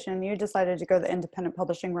situation, you decided to go the independent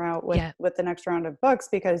publishing route with the next round of books,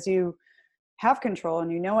 because you have control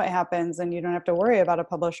and you know what happens and you don't have to worry about a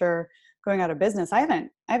publisher going out of business. I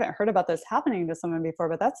haven't heard about this happening to someone before,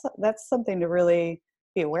 but that's something to really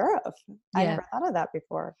be aware of. I never thought of that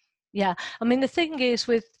before. Yeah, I mean, the thing is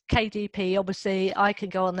with KDP, obviously I can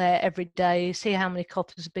go on there every day, see how many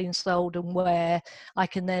copies have been sold and where. I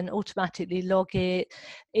can then automatically log it.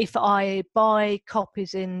 If I buy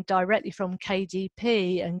copies in directly from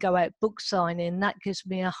KDP and go out book signing, that gives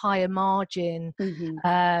me a higher margin,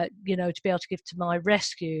 to be able to give to my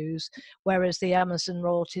rescues, whereas the Amazon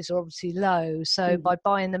royalties are obviously low. So by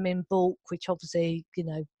buying them in bulk, which obviously,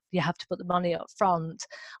 you have to put the money up front,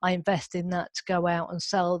 I invest in that to go out and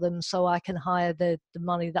sell them, so I can hire the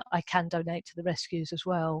money that I can donate to the rescues as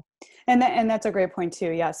well. And that's a great point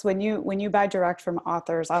too. Yes, when you buy direct from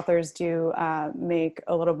authors do make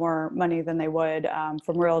a little more money than they would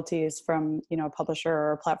from royalties from a publisher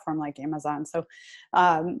or a platform like Amazon. So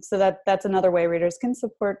that's another way readers can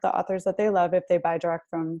support the authors that they love if they buy direct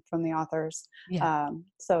from the authors. Yeah.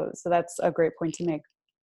 So that's a great point to make.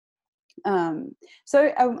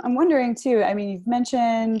 So I'm wondering too, I mean, you've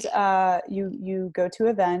mentioned you go to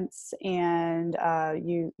events and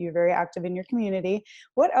you're very active in your community.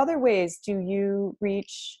 What other ways do you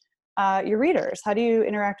reach your readers? How do you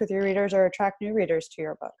interact with your readers or attract new readers to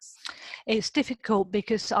your books? It's difficult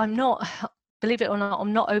because I'm not, believe it or not,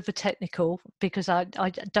 I'm not over technical, because I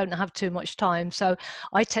don't have too much time. So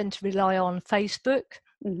I tend to rely on Facebook.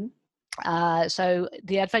 So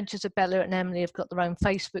the Adventures of Bella and Emily have got their own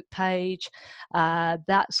Facebook page.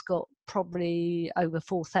 That's got probably over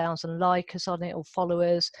 4,000 likers on it, or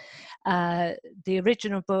followers. The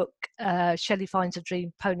original book, Shelley Finds a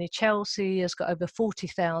Dream Pony Chelsea, has got over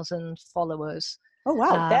 40,000 followers. Oh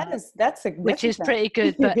wow, that's significant. Which is pretty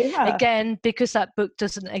good. But again, because that book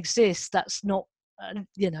doesn't exist, that's not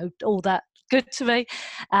all that good to me.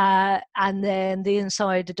 And then The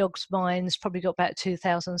Inside a Dog's Mind's probably got about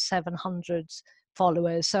 2,700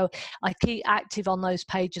 followers. So I keep active on those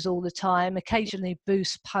pages all the time, occasionally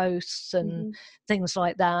boost posts and things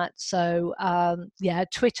like that. So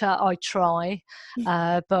Twitter I try,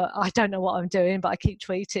 but I don't know what I'm doing, but I keep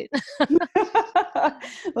tweeting.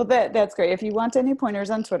 Well, that's great. If you want any pointers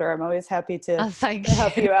on Twitter, I'm always happy to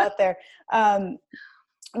help you out there.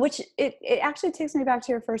 Which it actually takes me back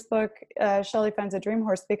to your first book, Shelley Finds a Dream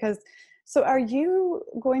Horse, because so are you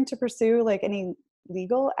going to pursue like any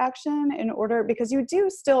legal action in order, because you do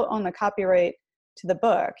still own the copyright to the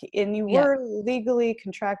book and you were legally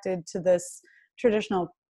contracted to this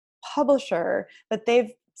traditional publisher, but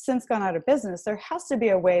they've since gone out of business. There has to be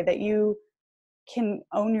a way that you can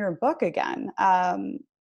own your book again.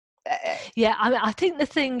 Yeah, I think the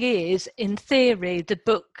thing is, in theory, the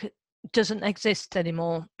book doesn't exist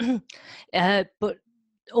anymore, but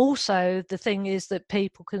also the thing is that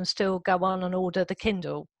people can still go on and order the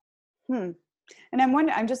Kindle. Hmm. And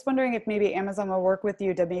I'm just wondering if maybe Amazon will work with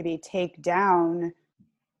you to maybe take down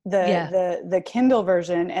Yeah, the Kindle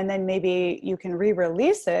version, and then maybe you can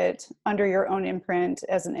re-release it under your own imprint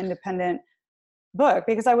as an independent book.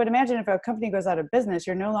 Because I would imagine if a company goes out of business,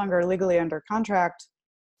 you're no longer legally under contract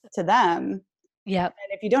to them. yeah. And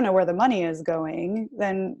if you don't know where the money is going,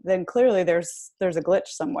 then clearly there's a glitch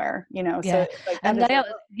somewhere, so Yeah, it's like that and is they their are.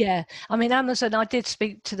 book. Yeah, I mean, Amazon. I did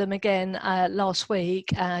speak to them again last week,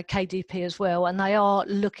 KDP as well, and they are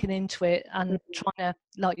looking into it and Mhm. trying to,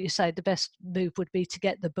 like you say, the best move would be to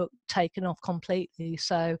get the book taken off completely.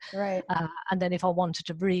 So, Right. and then if I wanted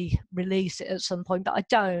to re-release it at some point, but I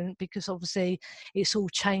don't, because obviously it's all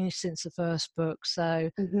changed since the first book. So,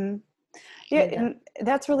 Hmm. Yeah, you know, and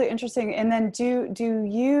that's really interesting. And then do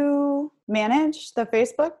you manage the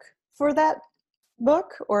Facebook for that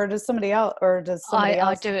book, or does somebody else,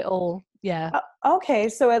 I do it all. Yeah, Okay,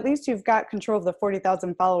 so at least you've got control of the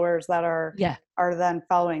 40,000 followers that yeah, are then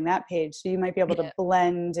following that page. So you might be able to yeah.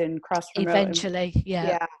 blend and cross promote. And Eventually, yeah,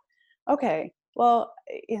 yeah. Okay. Well,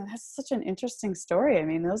 that's such an interesting story. I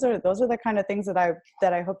mean, those are the kind of things that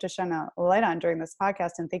I hope to shine a light on during this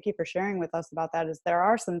podcast. And thank you for sharing with us about that. Is there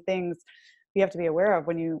are some things you have to be aware of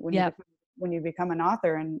yeah. when you become an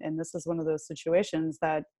author, and this is one of those situations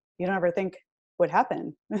that you don't ever think would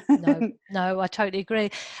happen. No, no, I totally agree.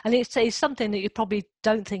 And it's something that you probably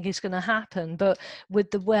don't think is going to happen, but with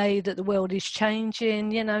the way that the world is changing,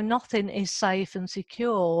 nothing is safe and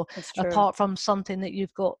secure It's true. apart from something that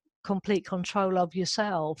you've got complete control of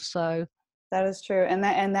yourself. So, That is true. And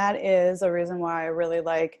that is a reason why I really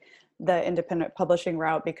like the independent publishing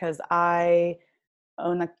route, because I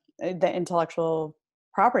own the intellectual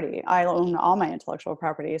property. I own all my intellectual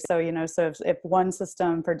property. So, so if one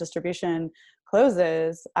system for distribution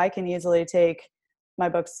closes, I can easily take my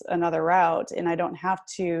books another route, and I don't have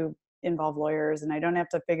to involve lawyers, and I don't have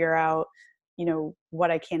to figure out,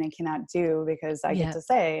 what I can and cannot do, because I get yeah, to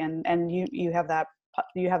say, and you have that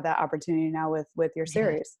opportunity now with your yeah.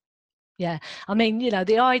 series. Yeah, I mean,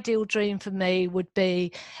 the ideal dream for me would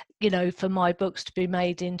be, for my books to be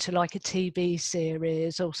made into like a TV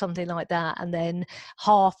series or something like that. And then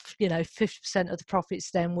half, 50% of the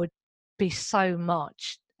profits then would be so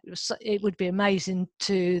much. It would be amazing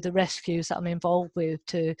to the rescues that I'm involved with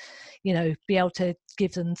to, be able to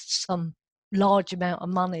give them some large amount of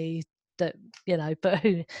money that, but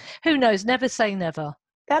who knows? Never say never.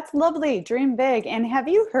 That's lovely. Dream big. And have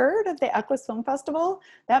you heard of the Equus Film Festival?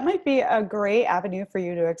 That might be a great avenue for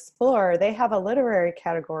you to explore. They have a literary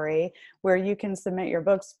category where you can submit your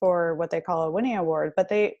books for what they call a Winnie Award, but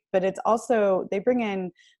it's also they bring in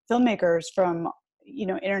filmmakers from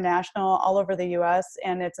international, all over the US,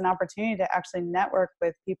 and it's an opportunity to actually network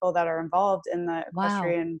with people that are involved in the Wow.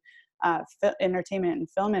 equestrian entertainment and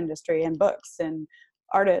film industry, and books and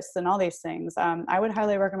artists and all these things. I would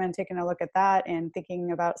highly recommend taking a look at that and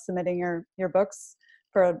thinking about submitting your books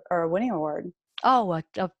for a Winnie Award. Oh, I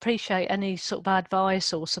appreciate any sort of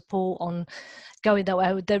advice or support on going that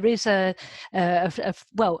way. There is a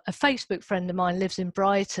Facebook friend of mine lives in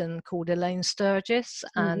Brighton called Elaine Sturgis,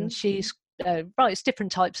 and Hmm. she's writes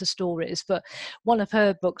different types of stories, but one of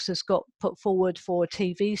her books has got put forward for a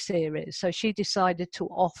TV series. So she decided to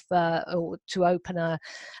offer or to open a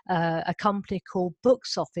company called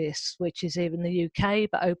Books Office, which is here in the UK,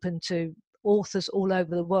 but open to authors all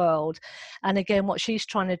over the world. And again, what she's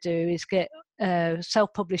trying to do is get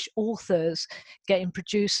self-published authors, getting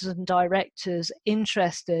producers and directors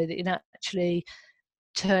interested in actually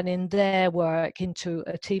turning their work into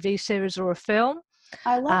a TV series or a film.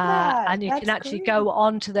 I love that. And you can That's actually great. go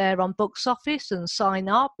onto there on Books Office and sign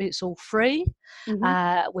up. It's all free. Hmm.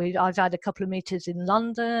 I've had a couple of meetings in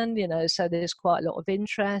London, so there's quite a lot of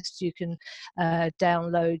interest. You can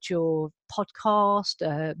download your podcast,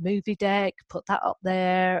 movie deck, put that up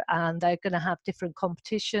there, and they're going to have different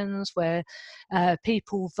competitions where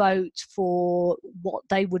people vote for what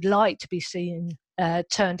they would like to be seen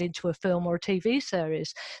turned into a film or a TV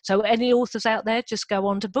series. So any authors out there, just go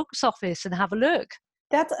on to Books Office and have a look.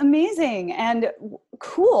 That's amazing and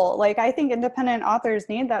cool. Like, I think independent authors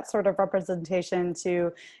need that sort of representation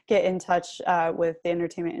to get in touch with the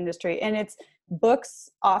entertainment industry. And it's Books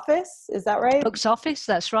Office, is that right? Books Office,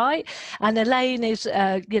 that's right. And Elaine is,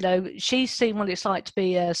 she's seen what it's like to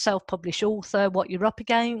be a self-published author, what you're up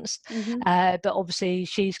against. Hmm. But obviously,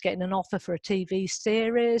 she's getting an offer for a TV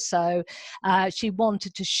series, so she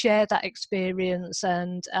wanted to share that experience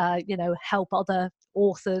and, help other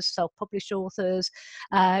authors, self-published authors,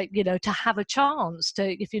 to have a chance.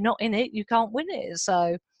 To, if you're not in it, you can't win it.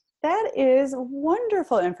 So. That is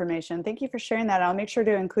wonderful information. Thank you for sharing that. I'll make sure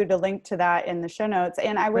to include a link to that in the show notes.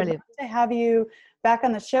 And I would love Brilliant. to have you back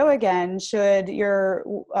on the show again should your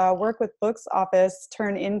work with Books Office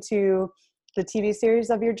turn into the TV series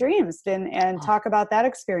of your dreams, and Oh, talk about that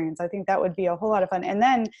experience. I think that would be a whole lot of fun. And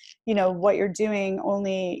then, what you're doing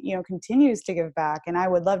only, continues to give back. And I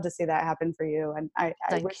would love to see that happen for you. And I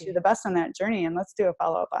thank wish you you. the best on that journey. And let's do a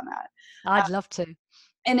follow up on that. I'd love to.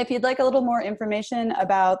 And if you'd like a little more information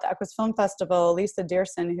about the Equus Film Festival, Lisa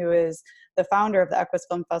Dearson, who is the founder of the Equus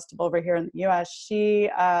Film Festival over here in the US, she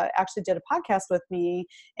actually did a podcast with me,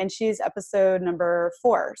 and she's episode number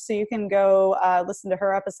 4. So you can go listen to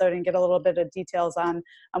her episode and get a little bit of details on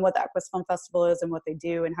what the Equus Film Festival is and what they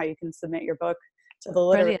do and how you can submit your book to the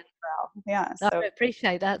literary Brilliant. corral. Yeah, I so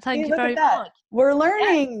appreciate that. Thank see, you look at very that. much. We're Yes,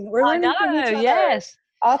 learning. We're I learning from know. each other. Yes.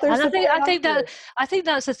 Authors And I think support I think that authors. I think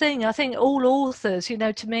that's the thing. I think all authors,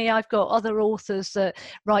 to me, I've got other authors that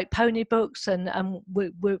write pony books, and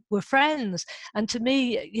we're friends. And to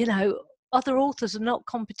me, other authors are not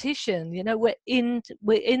competition. We're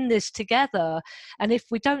in this together. And if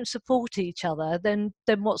we don't support each other, then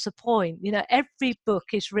what's the point? Every book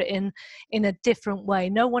is written in a different way.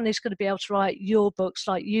 No one is going to be able to write your books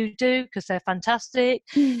like you do, because they're fantastic.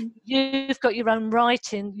 You've got your own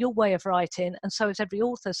writing, your way of writing, and so is every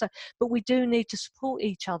author. But we do need to support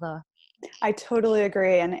each other. I totally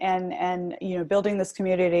agree, and building this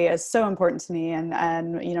community is so important to me. And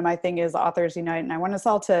my thing is Authors Unite, and I want us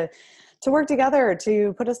all to work together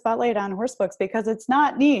to put a spotlight on horse books, because it's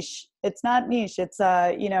not niche. It's not niche. It's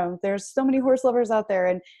there's so many horse lovers out there,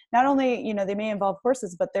 and not only they may involve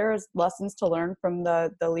horses, but there's lessons to learn from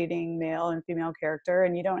the leading male and female character,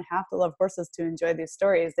 and you don't have to love horses to enjoy these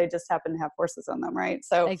stories. They just happen to have horses on them, right?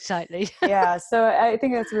 So Exactly. yeah, so I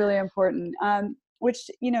think that's really important.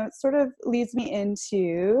 Which sort of leads me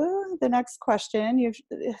into the next question.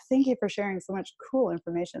 Thank you for sharing so much cool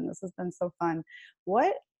information. This has been so fun.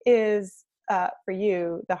 What is for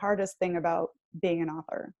you the hardest thing about being an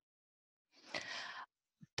author?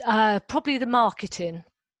 Probably the marketing.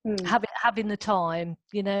 Hmm. Having the time,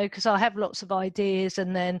 because I have lots of ideas,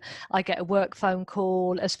 and then I get a work phone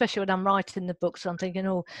call, especially when I'm writing the books. I'm thinking,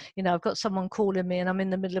 I've got someone calling me and I'm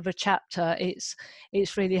in the middle of a chapter.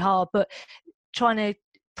 It's really hard. But trying to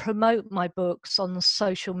promote my books on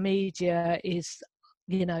social media is,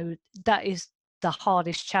 that is the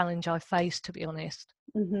hardest challenge I face, to be honest.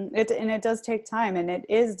 Mm-hmm. It does take time, and it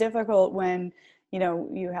is difficult when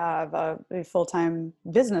you have a full-time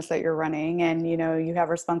business that you're running, and you have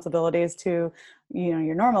responsibilities to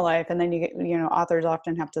your normal life, and then you get authors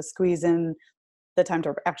often have to squeeze in the time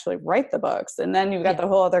to actually write the books, and then you've got Yeah. the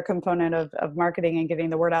whole other component of marketing and getting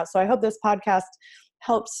the word out. So I hope this podcast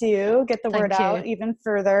helps you get the word Thank you. out even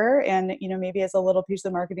further, and maybe it's a little piece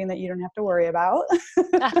of marketing that you don't have to worry about.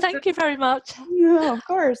 Thank you very much. Yeah, of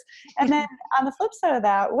course. And then on the flip side of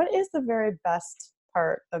that, what is the very best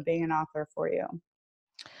part of being an author for you?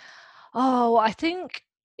 Oh, I think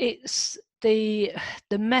it's the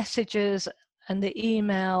messages and the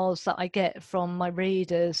emails that I get from my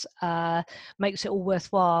readers makes it all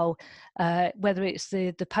worthwhile. Whether it's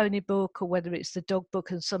the pony book or whether it's the dog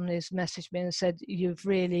book, and somebody's messaged me and said, "You've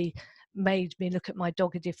really made me look at my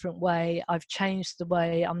dog a different way. I've changed the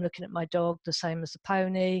way I'm looking at my dog, the same as the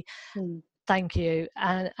pony. Hmm. Thank you."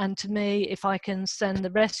 And to me, if I can send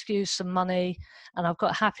the rescue some money and I've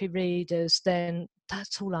got happy readers, then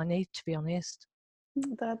that's all I need, to be honest.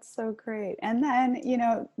 That's so great. And then,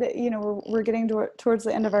 we're getting towards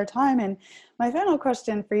the end of our time. And my final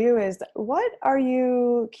question for you is, what are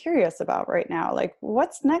you curious about right now? Like,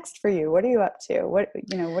 what's next for you? What are you up to? What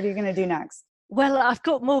are you going to do next? Well, I've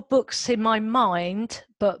got more books in my mind,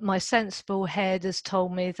 but my sensible head has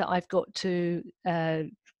told me that I've got to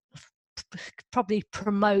probably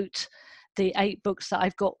promote the 8 books that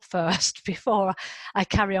I've got first before I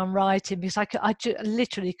carry on writing, because I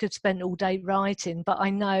literally could spend all day writing, but I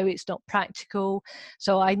know it's not practical.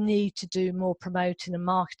 So I need to do more promoting and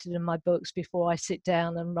marketing in my books before I sit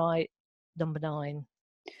down and write number 9.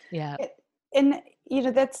 Yeah. And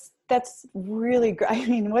that's really great. I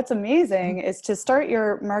mean, what's amazing is to start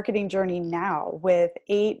your marketing journey now with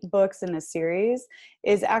 8 books in a series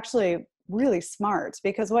is actually really smart,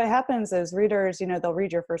 because what happens is readers, they'll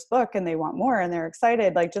read your first book and they want more and they're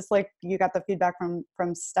excited, like just like you got the feedback from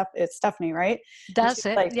it's Stephanie, right? And she's That's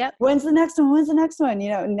it. like, Yep. when's the next one? When's the next one?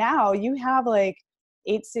 Now you have like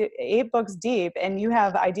 8 books deep, and you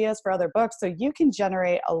have ideas for other books, so you can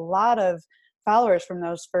generate a lot of followers from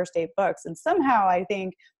those first 8 books. And somehow I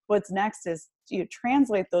think what's next is you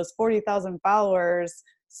translate those 40,000 followers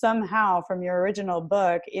somehow from your original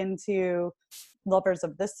book into lovers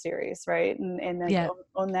of this series, right? And like Yeah.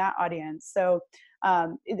 own that audience. So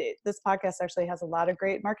this podcast actually has a lot of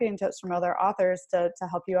great marketing tips from other authors to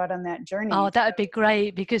help you out on that journey. Oh, that would be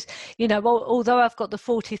great, because, although I've got the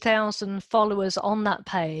 40,000 followers on that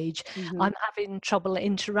page, I'm having trouble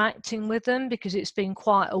interacting with them because it's been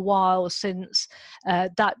quite a while since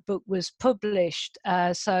that book was published.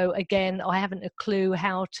 So again, I haven't a clue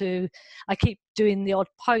I keep doing the odd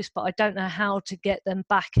post, but I don't know how to get them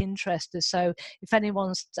back interested. So if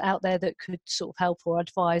anyone's out there that could sort of help or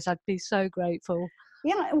advise, I'd be so grateful.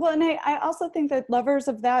 Yeah, well, and I also think that lovers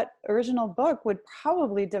of that original book would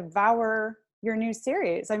probably devour your new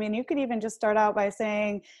series. I mean, you could even just start out by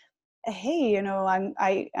saying, hey,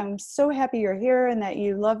 I'm so happy you're here and that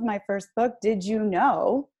you love my first book. Did you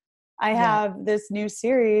know I have this new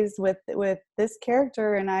series with this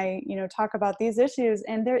character, and I, talk about these issues,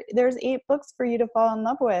 and there's 8 books for you to fall in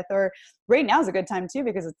love with. Or right now is a good time too,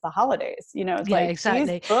 because it's the holidays, it's like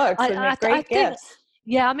exactly. these books would make great gifts.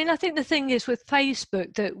 Yeah, I mean, I think the thing is with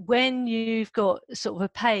Facebook that when you've got sort of a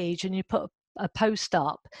page and you put a post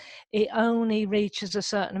up, it only reaches a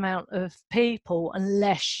certain amount of people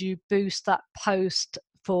unless you boost that post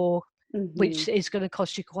for which is going to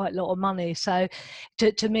cost you quite a lot of money. So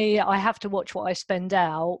to me, I have to watch what I spend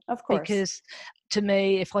out, of course, because to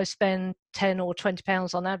me, if I spend 10 or 20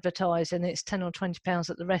 pounds on advertising, it's 10 or 20 pounds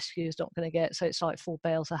that the rescue is not going to get. So it's like 4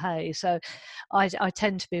 bales of hay. So I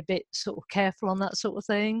tend to be a bit sort of careful on that sort of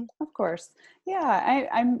thing. Of course. Yeah,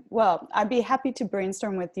 I'd be happy to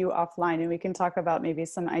brainstorm with you offline, and we can talk about maybe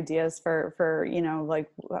some ideas for for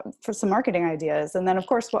some marketing ideas. And then of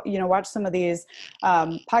course, watch some of these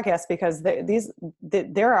podcasts, because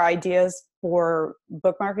there are ideas for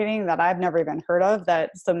book marketing that I've never even heard of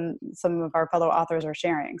that some of our fellow authors are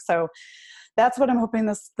sharing. So that's what I'm hoping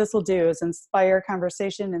this will do, is inspire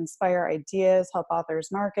conversation, inspire ideas, help authors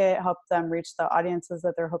market, help them reach the audiences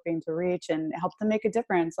that they're hoping to reach, and help them make a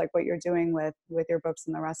difference, like what you're doing with your books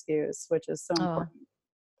and the rescues, which is so important.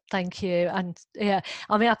 Thank you. And yeah,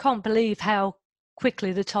 I mean, I can't believe how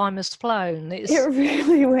quickly the time has flown. It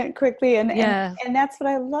really went quickly, and that's what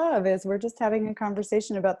I love, is we're just having a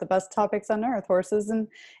conversation about the best topics on earth, horses and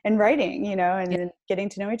writing, and getting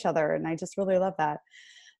to know each other, and I just really love that.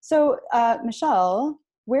 So, Michelle,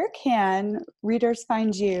 where can readers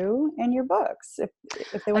find you and your books if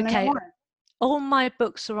they want to know more? All my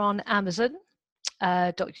books are on Amazon.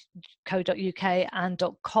 .co.uk and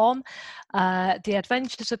 .com. The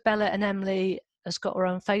Adventures of Bella and Emily has got her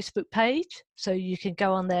own Facebook page, so you can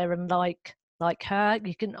go on there and like her.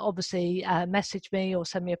 You can obviously message me or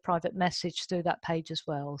send me a private message through that page as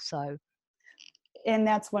well. So. And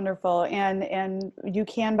that's wonderful. And you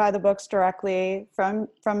can buy the books directly from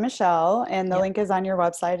Michelle, and the link is on your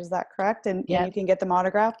website. Is that correct? And you can get them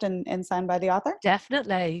autographed and signed by the author?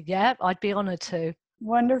 Definitely. Yeah, I'd be honored to.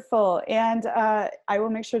 Wonderful. And I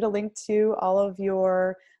will make sure to link to all of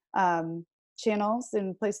your channels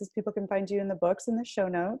and places people can find you in the books in the show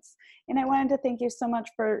notes. And I wanted to thank you so much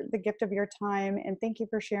for the gift of your time, and thank you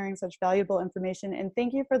for sharing such valuable information, and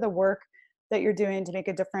thank you for the work that you're doing to make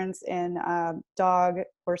a difference in dog,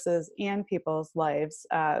 horses, and people's lives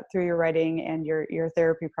through your writing and your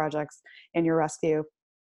therapy projects and your rescue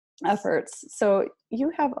efforts. So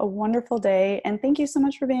you have a wonderful day, and thank you so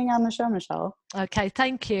much for being on the show, Michelle. Okay,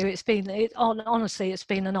 thank you. Honestly, it's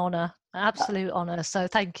been an honor, absolute honor. So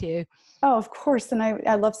thank you. Oh, of course. And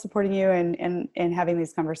I love supporting you and having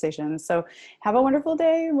these conversations. So have a wonderful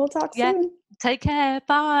day. We'll talk soon. Take care.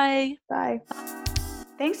 Bye. Bye.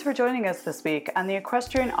 Thanks for joining us this week on the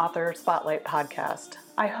Equestrian Author Spotlight podcast.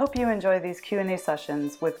 I hope you enjoy these Q&A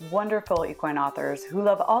sessions with wonderful equine authors who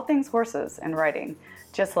love all things horses and writing,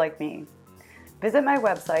 just like me. Visit my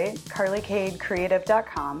website,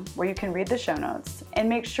 carlycadecreative.com, where you can read the show notes, and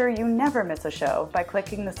make sure you never miss a show by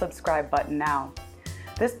clicking the subscribe button now.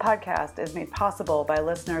 This podcast is made possible by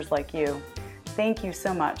listeners like you. Thank you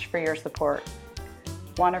so much for your support.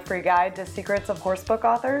 Want a free guide to secrets of horsebook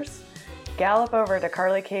authors? Gallop over to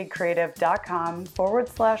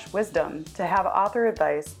carlycadecreative.com/wisdom to have author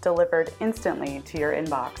advice delivered instantly to your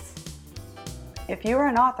inbox. If you are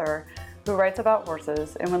an author who writes about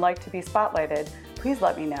horses and would like to be spotlighted, please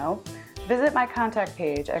let me know. Visit my contact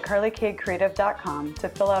page at carlycadecreative.com to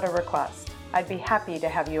fill out a request. I'd be happy to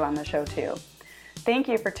have you on the show too. Thank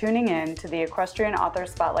you for tuning in to the Equestrian Author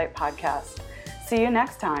Spotlight podcast. See you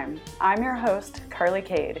next time. I'm your host, Carly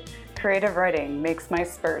Cade. Creative writing makes my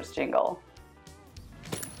spurs jingle.